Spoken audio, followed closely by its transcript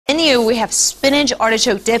menu, we have spinach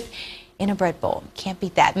artichoke dip in a bread bowl. Can't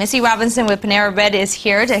beat that. Missy Robinson with Panera Bread is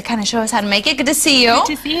here to kind of show us how to make it. Good to see you.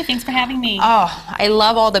 Good to see you. Thanks for having me. Oh, I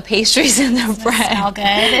love all the pastries in the bread. Smell good.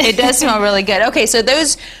 It does smell really good. Okay, so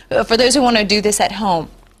for those who want to do this at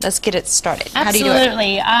home, let's get it started. Absolutely. How do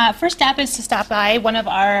you do it? First step is to stop by one of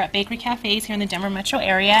our bakery cafes here in the Denver metro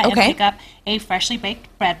area and pick up a freshly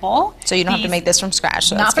baked bread bowl. So you don't have to make this from scratch.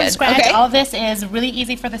 So not that's from scratch. Okay. All of this is really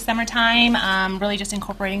easy for the summertime. Really just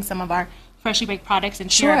incorporating some of our freshly baked products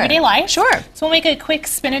into your everyday life. Sure. So we'll make a quick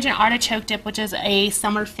spinach and artichoke dip, which is a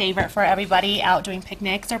summer favorite for everybody out doing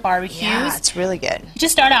picnics or barbecues. Yeah, it's really good.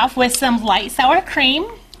 Just start off with some light sour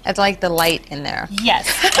cream. It's like the light in there. Yes.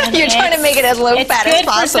 You're trying to make it as low fat as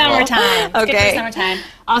possible. It's good for summertime. Okay. It's good for summertime.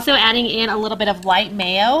 Also adding in a little bit of light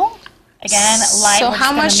mayo. Again, light. So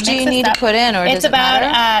how much do you need to put in, or it's does it matter?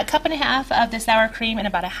 about a cup and a half of the sour cream and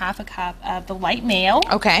about a half a cup of the light mayo.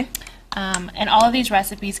 Okay. And all of these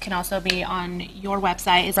recipes can also be on your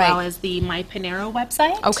website as well as the My Panera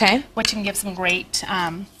website. Okay. Which can give some great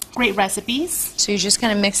great recipes. So you're just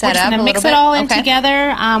going to mix that up a little bit? We're just going to mix it all in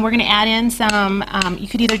together. We're going to add in some, you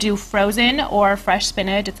could either do frozen or fresh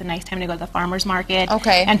spinach. It's a nice time to go to the farmer's market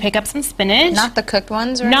and pick up some spinach. Not the cooked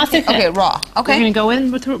ones or Not anything? the cooked. Okay, raw. Okay. We're going to go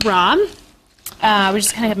in with raw. We're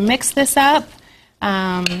just kind of mix this up.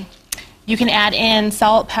 You can add in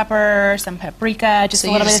salt, pepper, some paprika, just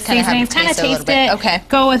a little bit of seasoning. Kind of taste it. Okay.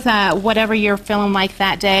 Go with whatever you're feeling like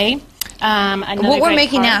that day. What we're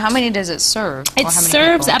making now, how many does it serve? It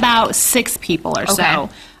serves about 6 people or so.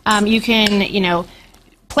 You can,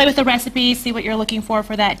 play with the recipe, see what you're looking for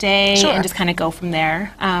that day, and just kind of go from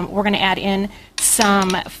there. We're going to add in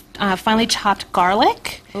some finely chopped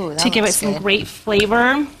garlic to give it some great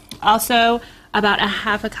flavor. Also, about a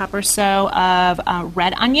half a cup or so of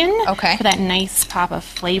red onion for that nice pop of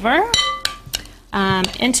flavor.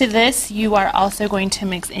 Into this, you are also going to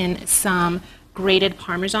mix in some grated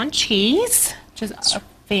Parmesan cheese, which is a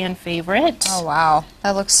fan favorite. Oh, wow.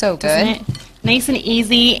 That looks so good. Nice and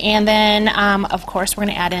easy. And then, of course, we're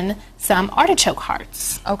going to add in some artichoke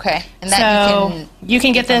hearts. Okay. And that you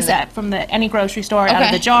can get this from any grocery store out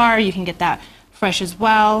of the jar. You can get that fresh as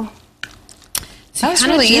well. So that was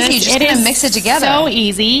really easy. You just kind of mix it together. So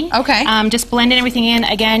easy. Okay. Just blending everything in.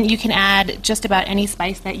 Again, you can add just about any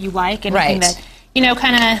spice that you like. Anything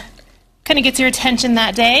that, kind of gets your attention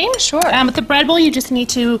that day. Sure. With the bread bowl, you just need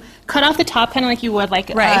to cut off the top, kind of like you would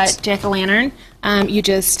jack-o'-lantern. You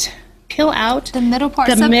just peel out the middle part.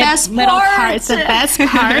 The best part. It's the best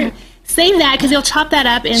part. Save that because you'll chop that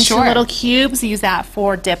up into little cubes. Use that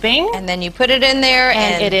for dipping. And then you put it in there,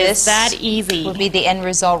 and it is that easy. Will be the end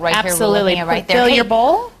result right here. Absolutely. We're looking at right there. Fill your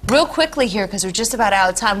bowl. Real quickly here, because we're just about out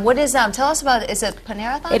of time. What is tell us about? Is it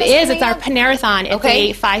Panera-thon? It is. It's our Panera-thon. It's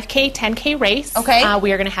a 5K, 10K race. Okay.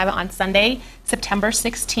 We are going to have it on Sunday, September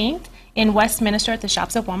 16th. In Westminster at the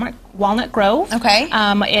Shops of Walnut Grove. Okay.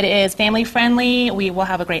 It is family friendly. We will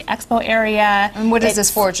have a great expo area. And what is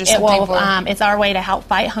this for? Just it's our way to help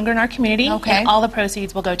fight hunger in our community. Okay. And all the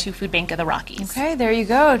proceeds will go to Food Bank of the Rockies. Okay, there you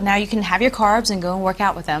go. Now you can have your carbs and go and work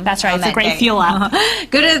out with them. That's right. It's a great fuel up.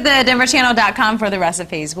 Go to the denverchannel.com for the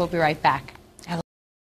recipes. We'll be right back.